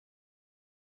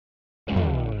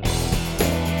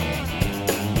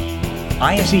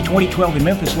ISE 2012 in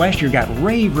Memphis last year got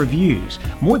rave reviews.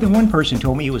 More than one person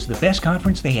told me it was the best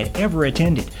conference they had ever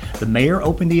attended. The mayor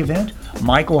opened the event.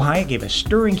 Michael Hyatt gave a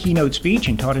stirring keynote speech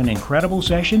and taught an incredible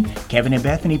session. Kevin and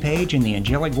Bethany Page and the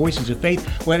Angelic Voices of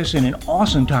Faith led us in an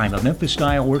awesome time of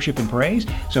Memphis-style worship and praise.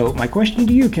 So my question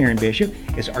to you, Karen Bishop,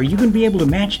 is are you going to be able to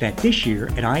match that this year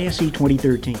at ISE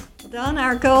 2013? Don,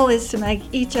 our goal is to make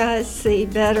each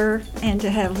ISC better and to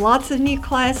have lots of new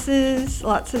classes,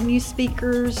 lots of new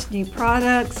speakers, new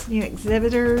products, new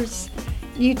exhibitors,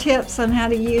 new tips on how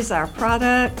to use our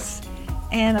products,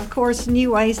 and of course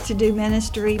new ways to do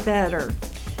ministry better.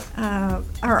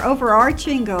 Our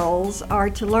overarching goals are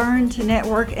to learn, to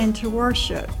network, and to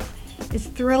worship. It's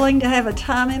thrilling to have a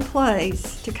time and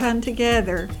place to come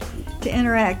together to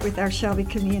interact with our Shelby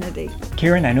community.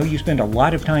 Karen, I know you spend a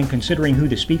lot of time considering who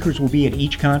the speakers will be at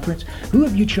each conference. Who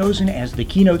have you chosen as the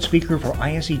keynote speaker for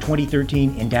ISE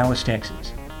 2013 in Dallas,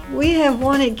 Texas? We have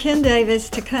wanted Ken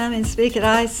Davis to come and speak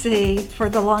at IC for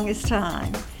the longest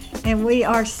time, and we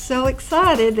are so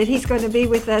excited that he's going to be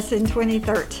with us in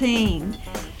 2013.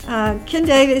 Ken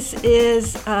Davis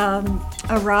is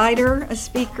a writer, a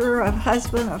speaker, a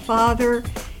husband, a father.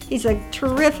 He's a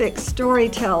terrific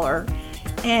storyteller.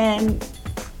 And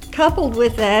coupled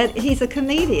with that, he's a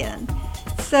comedian.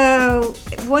 So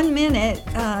 1 minute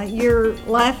you're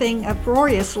laughing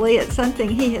uproariously at something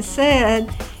he has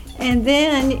said, and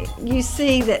then you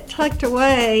see that tucked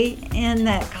away in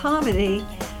that comedy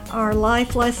are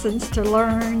life lessons to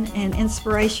learn and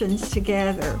inspirations to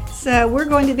gather. So we're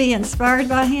going to be inspired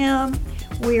by him,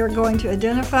 we are going to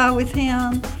identify with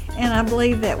him, and I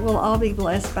believe that we'll all be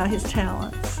blessed by his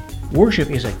talents.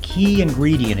 Worship is a key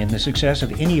ingredient in the success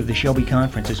of any of the Shelby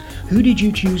conferences. Who did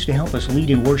you choose to help us lead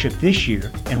in worship this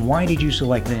year, and why did you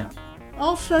select them?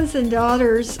 All Sons and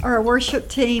Daughters are a worship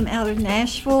team out of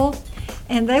Nashville,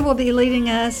 and they will be leading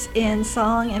us in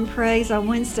song and praise on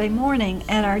Wednesday morning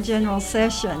at our general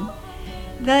session.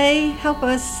 They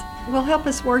will help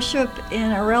us worship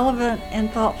in a relevant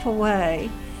and thoughtful way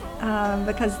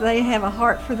because they have a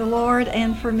heart for the Lord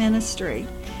and for ministry.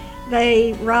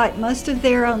 They write most of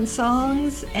their own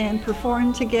songs and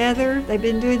perform together. They've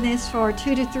been doing this for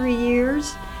 2 to 3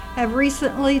 years, have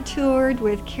recently toured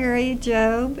with Carrie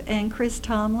Job and Chris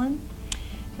Tomlin.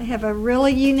 They have a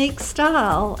really unique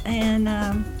style, and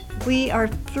we are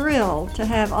thrilled to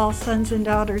have All Sons and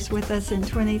Daughters with us in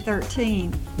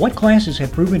 2013. What classes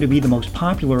have proven to be the most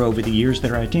popular over the years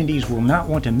that our attendees will not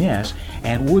want to miss,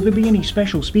 and will there be any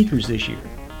special speakers this year?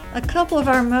 A couple of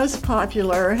our most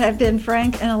popular have been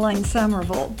Frank and Elaine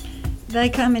Somerville. They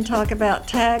come and talk about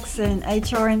tax and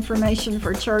HR information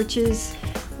for churches.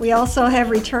 We also have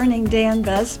returning Dan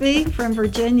Busby from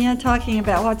Virginia talking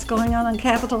about what's going on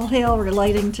Capitol Hill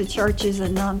relating to churches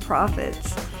and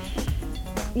nonprofits.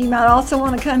 You might also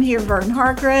want to come hear Vern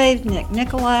Hargrave, Nick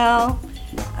Nicolau,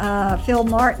 Phil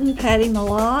Martin, Patty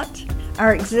Malott.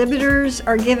 Our exhibitors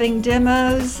are giving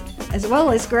demos as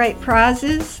well as great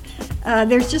prizes.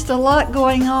 There's just a lot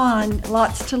going on,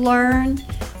 lots to learn,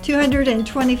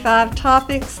 225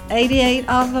 topics, 88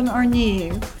 of them are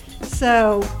new.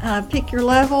 So pick your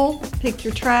level, pick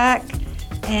your track,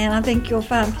 and I think you'll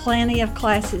find plenty of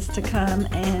classes to come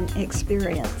and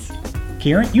experience.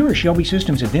 Karen, you're a Shelby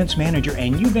Systems events manager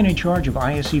and you've been in charge of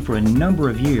ISE for a number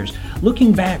of years.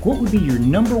 Looking back, what would be your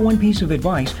number one piece of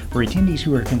advice for attendees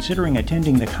who are considering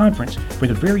attending the conference for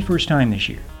the very first time this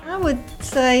year? I would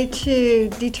say to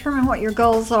determine what your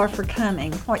goals are for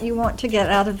coming, what you want to get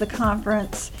out of the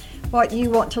conference, what you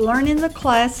want to learn in the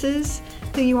classes,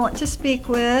 who you want to speak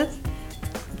with,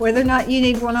 whether or not you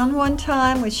need one-on-one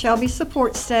time with Shelby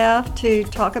support staff to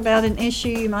talk about an issue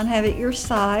you might have at your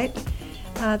site.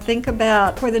 Think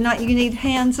about whether or not you need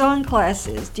hands-on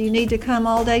classes. Do you need to come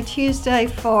all day Tuesday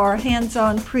for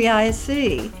hands-on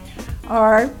pre-ISE?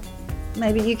 Or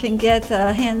maybe you can get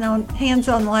the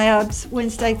hands-on labs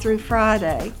Wednesday through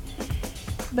Friday.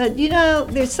 But you know,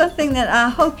 there's something that I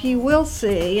hope you will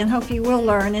see and hope you will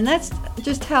learn, and that's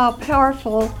just how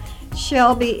powerful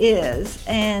Shelby is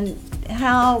and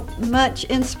how much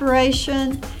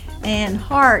inspiration and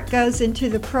heart goes into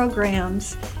the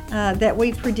programs that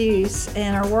we produce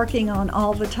and are working on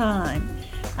all the time.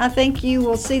 I think you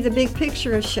will see the big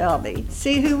picture of Shelby,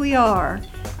 see who we are,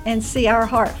 and see our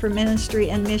heart for ministry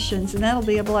and missions, and that'll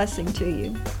be a blessing to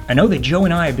you. I know that Joe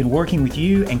and I have been working with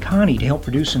you and Connie to help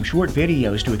produce some short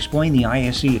videos to explain the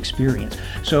ISE experience.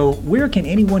 So where can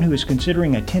anyone who is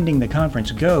considering attending the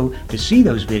conference go to see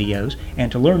those videos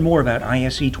and to learn more about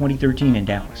ISE 2013 in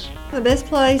Dallas? The best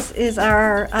place is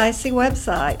our ISE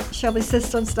website,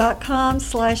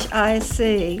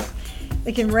 shelbysystems.com/ISE.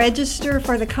 They can register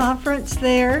for the conference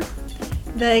there.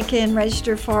 They can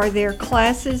register for their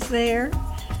classes there.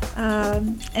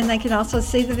 And they can also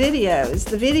see the videos.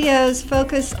 The videos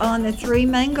focus on the three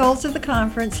main goals of the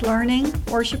conference: learning,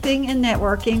 worshiping, and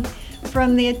networking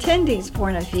from the attendees'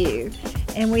 point of view.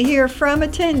 And we hear from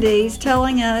attendees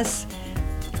telling us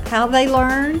how they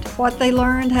learned, what they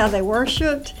learned, how they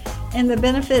worshiped, and the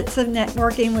benefits of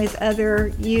networking with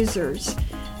other users.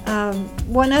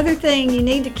 One other thing you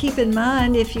need to keep in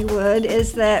mind, if you would,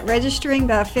 is that registering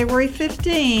by February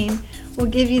 15 will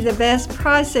give you the best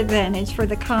price advantage for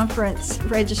the conference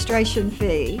registration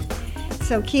fee.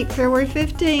 So keep February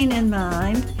 15 in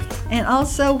mind. And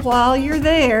also, while you're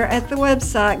there at the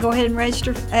website, go ahead and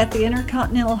register at the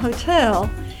Intercontinental Hotel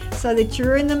so that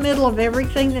you're in the middle of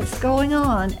everything that's going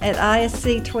on at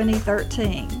ISC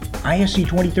 2013. ISC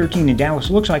 2013 in Dallas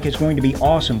looks like it's going to be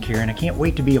awesome, Karen. I can't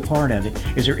wait to be a part of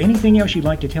it. Is there anything else you'd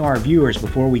like to tell our viewers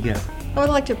before we go? I would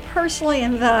like to personally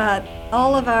invite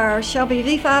all of our Shelby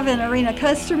V5 and Arena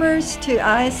customers to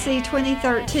ISC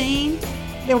 2013.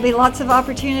 There will be lots of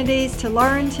opportunities to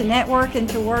learn, to network, and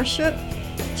to worship.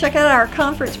 Check out our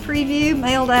conference preview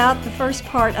mailed out the first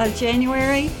part of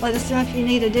January. Let us know if you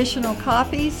need additional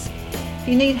copies. If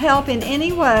you need help in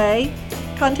any way,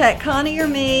 contact Connie or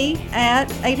me at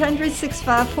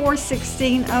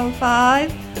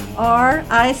 800-654-1605 or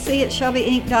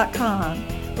isc@shelbyinc.com.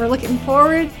 We're looking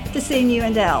forward to seeing you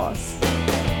in Dallas.